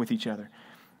relationship with each other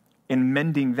and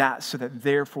mending that so that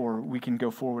therefore we can go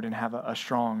forward and have a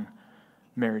strong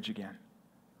marriage again.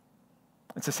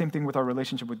 It's the same thing with our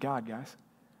relationship with God, guys.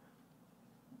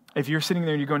 If you're sitting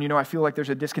there and you're going, I feel like there's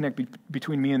a disconnect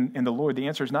between me and the Lord, the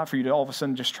answer is not for you to all of a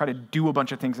sudden just try to do a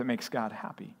bunch of things that makes God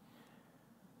happy.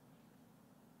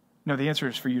 No, the answer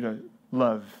is for you to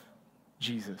love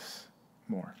Jesus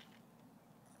more.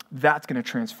 That's going to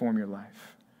transform your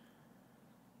life.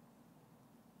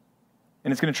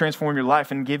 And it's going to transform your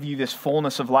life and give you this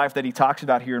fullness of life that he talks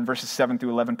about here in verses 7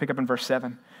 through 11. Pick up in verse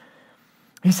 7.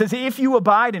 He says, if you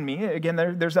abide in me, again,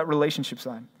 there's that relationship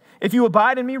side. If you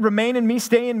abide in me, remain in me,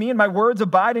 stay in me, and my words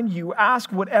abide in you,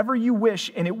 ask whatever you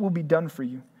wish, and it will be done for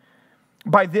you.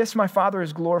 By this my Father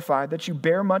is glorified, that you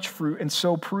bear much fruit, and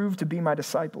so prove to be my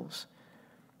disciples.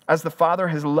 As the Father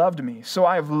has loved me, so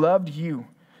I have loved you.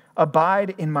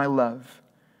 Abide in my love.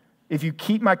 If you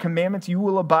keep my commandments, you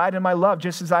will abide in my love,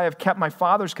 just as I have kept my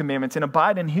Father's commandments and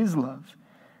abide in his love.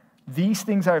 These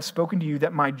things I have spoken to you,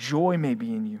 that my joy may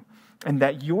be in you, and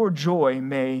that your joy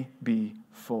may be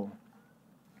full.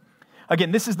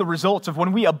 Again, this is the result of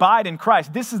when we abide in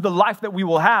Christ. This is the life that we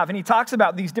will have. And he talks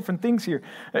about these different things here.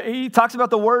 He talks about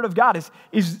the word of God.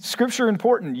 Is Scripture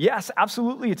important? Yes,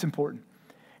 absolutely it's important.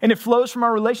 And it flows from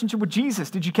our relationship with Jesus.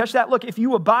 Did you catch that? Look, if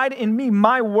you abide in me,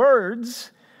 my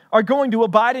words are going to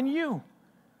abide in you.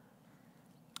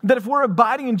 That if we're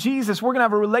abiding in Jesus, we're going to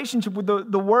have a relationship with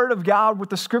the Word of God, with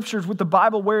the Scriptures, with the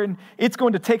Bible, wherein it's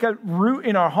going to take a root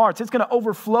in our hearts. It's going to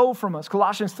overflow from us.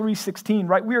 Colossians 3:16,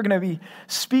 right? We are going to be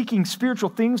speaking spiritual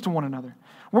things to one another.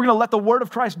 We're going to let the Word of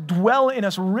Christ dwell in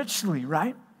us richly,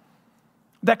 right?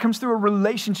 That comes through a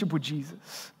relationship with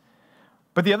Jesus.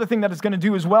 But the other thing that it's going to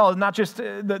do as well is not just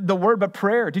the Word, but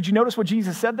prayer. Did you notice what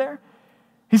Jesus said there?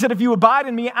 He said, if you abide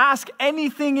in me, ask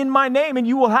anything in my name and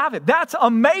you will have it. That's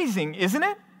amazing, isn't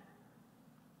it?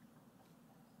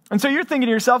 And so you're thinking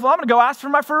to yourself, well, I'm going to go ask for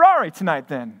my Ferrari tonight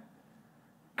then,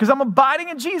 because I'm abiding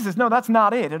in Jesus. No, that's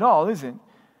not it at all, is it?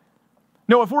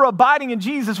 No, if we're abiding in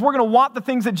Jesus, we're going to want the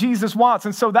things that Jesus wants.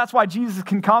 And so that's why Jesus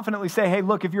can confidently say, hey,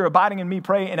 look, if you're abiding in me,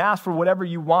 pray and ask for whatever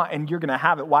you want, and you're going to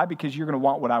have it. Why? Because you're going to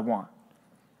want what I want.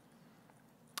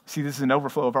 See, this is an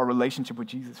overflow of our relationship with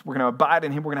Jesus. We're going to abide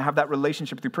in him. We're going to have that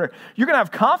relationship through prayer. You're going to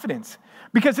have confidence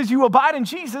because as you abide in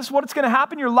Jesus, what's going to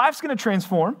happen? Your life's going to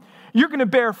transform. You're going to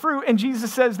bear fruit. And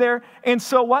Jesus says there, and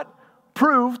so what?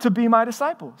 Prove to be my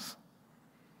disciples.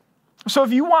 So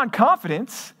if you want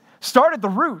confidence, start at the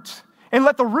root and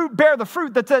let the root bear the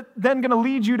fruit that's then going to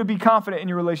lead you to be confident in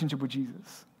your relationship with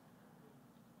Jesus.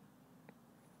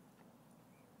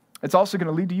 It's also going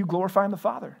to lead to you glorifying the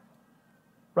Father.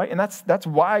 Right? And that's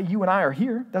why you and I are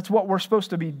here. That's what we're supposed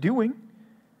to be doing.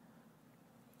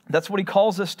 That's what he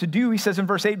calls us to do. He says in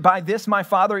verse 8, by this my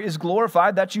Father is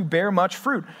glorified, that you bear much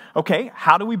fruit. Okay,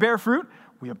 how do we bear fruit?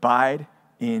 We abide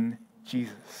in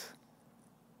Jesus.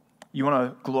 You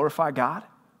want to glorify God?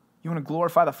 You want to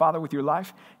glorify the Father with your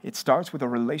life? It starts with a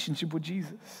relationship with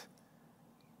Jesus.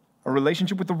 A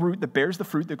relationship with the root that bears the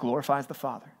fruit that glorifies the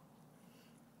Father.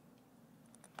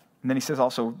 And then he says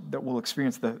also that we'll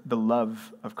experience the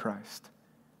love of Christ.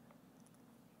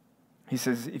 He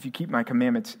says, if you keep my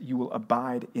commandments, you will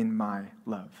abide in my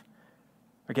love.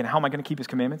 Again, how am I going to keep his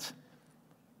commandments?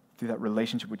 Through that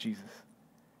relationship with Jesus.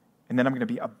 And then I'm going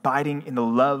to be abiding in the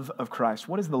love of Christ.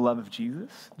 What is the love of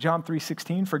Jesus? John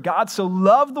 3:16, for God so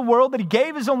loved the world that he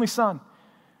gave his only Son,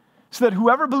 so that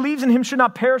whoever believes in him should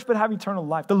not perish but have eternal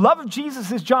life. The love of Jesus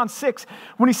is John 6,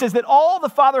 when he says that all the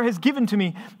Father has given to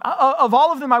me, of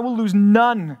all of them I will lose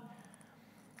none.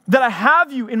 That I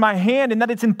have you in my hand and that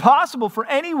it's impossible for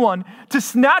anyone to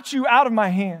snatch you out of my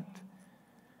hand.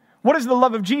 What is the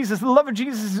love of Jesus? The love of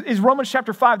Jesus is Romans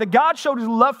chapter 5, that God showed his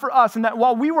love for us and that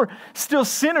while we were still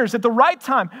sinners, at the right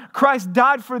time, Christ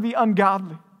died for the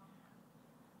ungodly.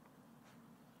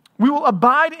 We will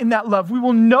abide in that love. We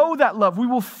will know that love. We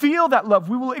will feel that love.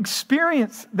 We will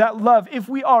experience that love if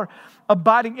we are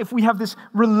abiding, if we have this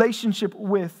relationship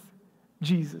with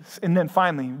Jesus. And then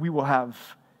finally, we will have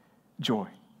joy.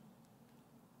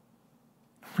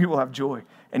 we will have joy.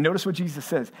 And notice what Jesus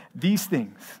says. These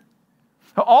things.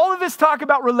 All of this talk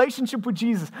about relationship with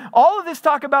Jesus, all of this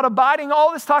talk about abiding,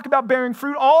 all this talk about bearing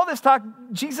fruit, all this talk,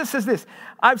 Jesus says this,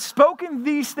 I've spoken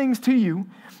these things to you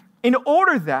in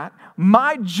order that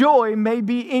my joy may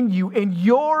be in you and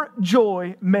your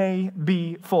joy may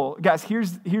be full. Guys,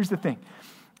 here's the thing.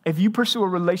 If you pursue a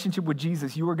relationship with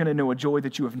Jesus, you are going to know a joy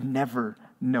that you have never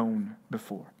known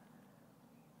before.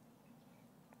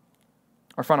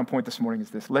 Our final point this morning is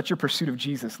this. Let your pursuit of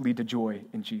Jesus lead to joy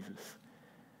in Jesus.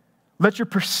 Let your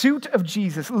pursuit of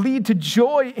Jesus lead to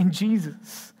joy in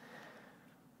Jesus.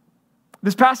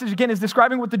 This passage, again, is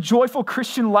describing what the joyful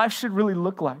Christian life should really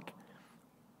look like.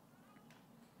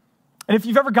 And if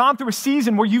you've ever gone through a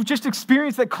season where you've just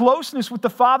experienced that closeness with the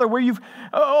Father, where you've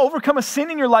overcome a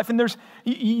sin in your life, and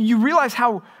you realize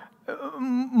how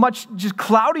much just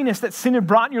cloudiness that sin had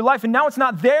brought in your life, and now it's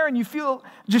not there, and you feel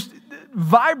just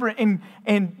vibrant,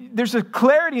 and there's a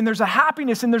clarity, and there's a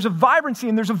happiness, and there's a vibrancy,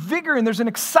 and there's a vigor, and there's an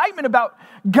excitement about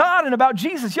God and about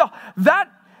Jesus. Y'all,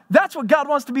 that's what God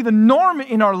wants to be the norm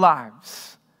in our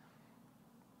lives.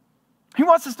 He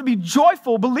wants us to be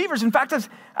joyful believers. In fact,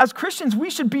 as Christians, we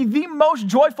should be the most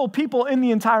joyful people in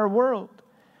the entire world.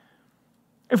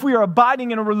 If we are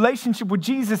abiding in a relationship with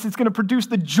Jesus, it's going to produce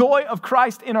the joy of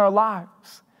Christ in our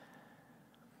lives.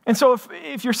 And so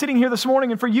if you're sitting here this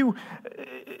morning and for you,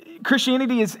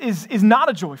 Christianity is not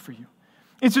a joy for you.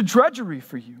 It's a drudgery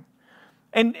for you.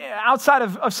 And outside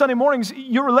of Sunday mornings,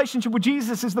 your relationship with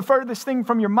Jesus is the furthest thing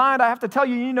from your mind. I have to tell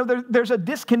you, there's a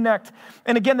disconnect.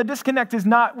 And again, the disconnect is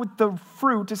not with the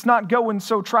fruit. It's not go and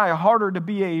so try harder to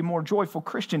be a more joyful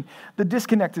Christian. The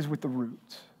disconnect is with the root.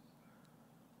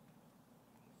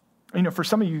 For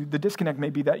some of you, the disconnect may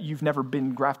be that you've never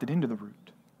been grafted into the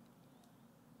root.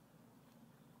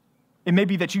 It may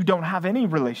be that you don't have any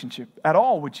relationship at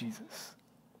all with Jesus.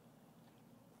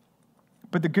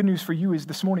 But the good news for you is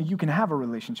this morning you can have a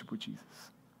relationship with Jesus.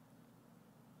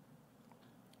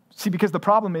 See, because the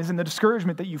problem is in the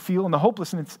discouragement that you feel and the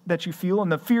hopelessness that you feel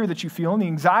and the fear that you feel and the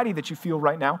anxiety that you feel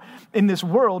right now in this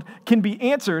world can be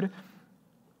answered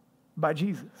by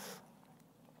Jesus.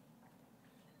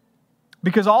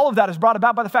 Because all of that is brought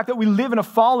about by the fact that we live in a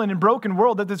fallen and broken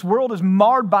world, that this world is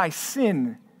marred by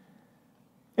sin,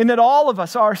 and that all of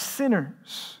us are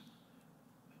sinners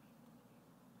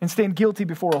and stand guilty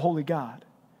before a holy God.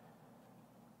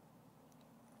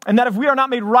 And that if we are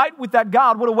not made right with that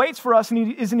God, what awaits for us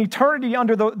is an eternity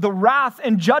under the wrath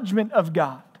and judgment of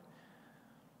God.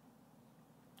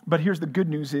 But here's the good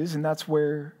news is, and that's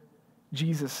where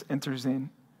Jesus enters in.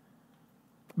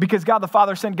 Because God the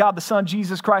Father sent God the Son,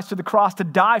 Jesus Christ, to the cross to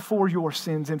die for your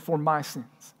sins and for my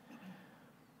sins.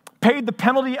 Paid the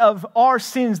penalty of our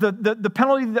sins, the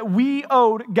penalty that we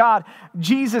owed God.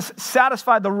 Jesus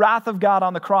satisfied the wrath of God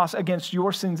on the cross against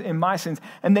your sins and my sins.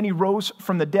 And then he rose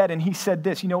from the dead and he said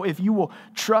this, if you will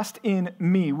trust in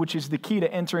me, which is the key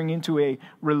to entering into a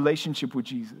relationship with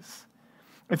Jesus.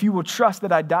 If you will trust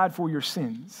that I died for your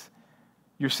sins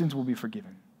will be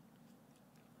forgiven.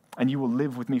 And you will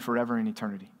live with me forever in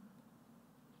eternity.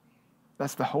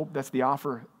 That's the hope, that's the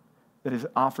offer that is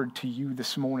offered to you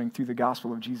this morning through the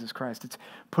gospel of Jesus Christ. It's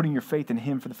putting your faith in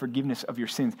him for the forgiveness of your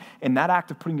sins. And that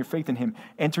act of putting your faith in him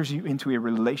enters you into a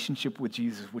relationship with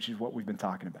Jesus, which is what we've been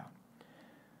talking about.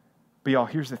 But y'all,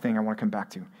 here's the thing I want to come back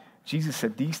to. Jesus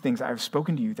said, these things I have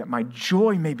spoken to you, that my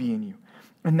joy may be in you,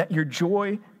 and that your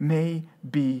joy may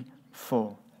be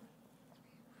full.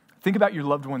 Think about your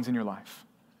loved ones in your life.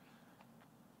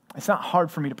 It's not hard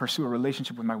for me to pursue a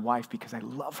relationship with my wife because I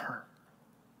love her.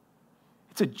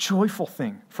 It's a joyful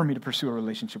thing for me to pursue a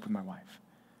relationship with my wife.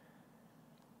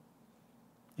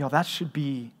 That should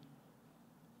be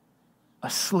a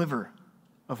sliver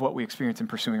of what we experience in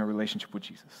pursuing a relationship with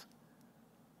Jesus.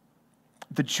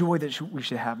 The joy that we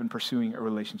should have in pursuing a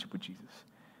relationship with Jesus.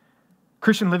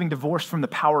 Christian living divorced from the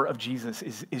power of Jesus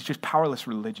is just powerless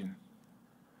religion.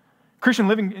 Christian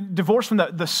living divorced from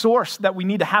the source that we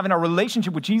need to have in our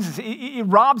relationship with Jesus, it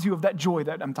robs you of that joy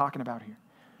that I'm talking about here.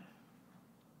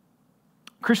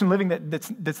 Christian living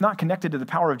that's not connected to the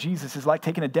power of Jesus is like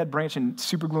taking a dead branch and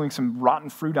supergluing some rotten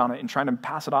fruit on it and trying to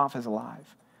pass it off as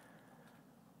alive.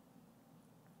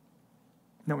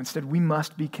 No, instead, we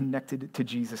must be connected to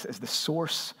Jesus as the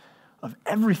source of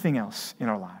everything else in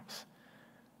our lives.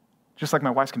 Just like my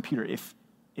wife's computer, if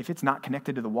it's not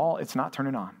connected to the wall, it's not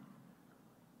turning on.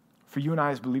 For you and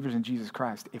I as believers in Jesus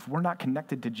Christ, if we're not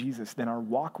connected to Jesus, then our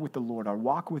walk with the Lord, our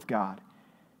walk with God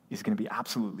is going to be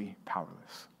absolutely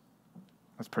powerless.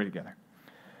 Let's pray together.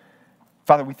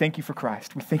 Father, we thank you for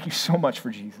Christ. We thank you so much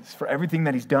for Jesus, for everything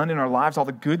that he's done in our lives, all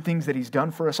the good things that he's done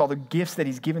for us, all the gifts that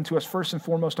he's given to us. First and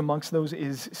foremost amongst those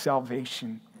is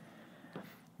salvation.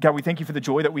 God, we thank you for the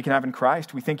joy that we can have in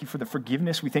Christ. We thank you for the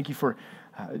forgiveness. We thank you for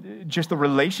just the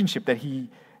relationship that he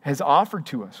has offered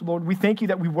to us. Lord, we thank you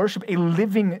that we worship a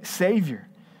living Savior.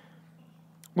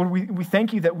 Lord, we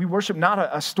thank you that we worship not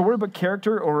a storybook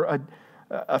character or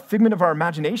a figment of our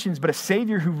imaginations, but a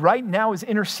Savior who right now is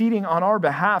interceding on our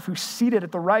behalf, who's seated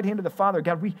at the right hand of the Father.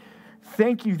 God, we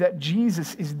thank you that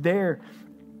Jesus is there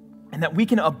and that we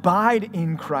can abide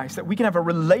in Christ, that we can have a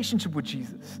relationship with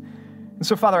Jesus. And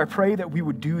so, Father, I pray that we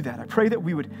would do that. I pray that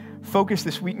we would focus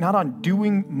this week not on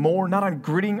doing more, not on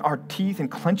gritting our teeth and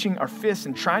clenching our fists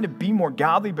and trying to be more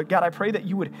godly, but God, I pray that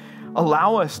you would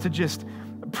allow us to just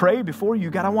pray before you.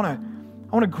 God, I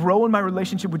want to grow in my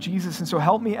relationship with Jesus, and so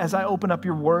help me as I open up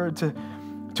your word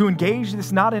to engage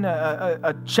this not in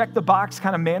a check-the-box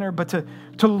kind of manner, but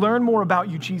to learn more about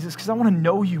you, Jesus, because I want to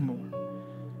know you more.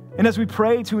 And as we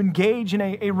pray, to engage in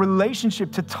a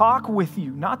relationship, to talk with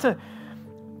you, not to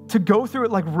go through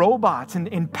it like robots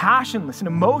and passionless and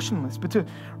emotionless, but to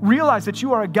realize that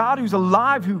you are a God who's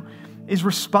alive, who is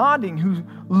responding, who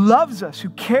loves us, who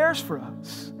cares for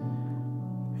us.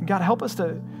 And God, help us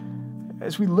to,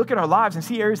 as we look at our lives and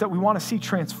see areas that we want to see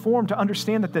transformed, to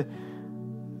understand that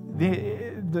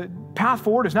the path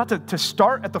forward is not to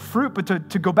start at the fruit, but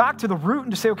to go back to the root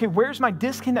and to say, okay, where's my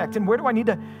disconnect and where do I need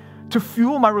to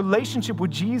fuel my relationship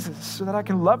with Jesus so that I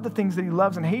can love the things that he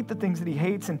loves and hate the things that he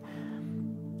hates and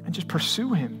just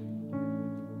pursue him.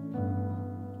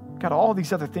 God, all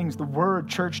these other things, the word,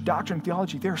 church, doctrine,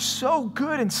 theology, they're so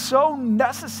good and so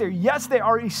necessary. Yes, they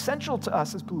are essential to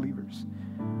us as believers.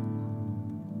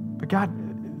 But God,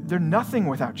 they're nothing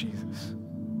without Jesus.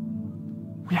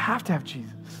 We have to have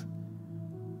Jesus.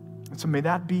 And so may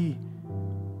that be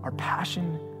our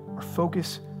passion, our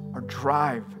focus, our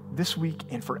drive this week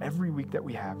and for every week that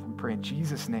we have. We pray in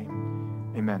Jesus'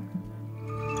 name. Amen.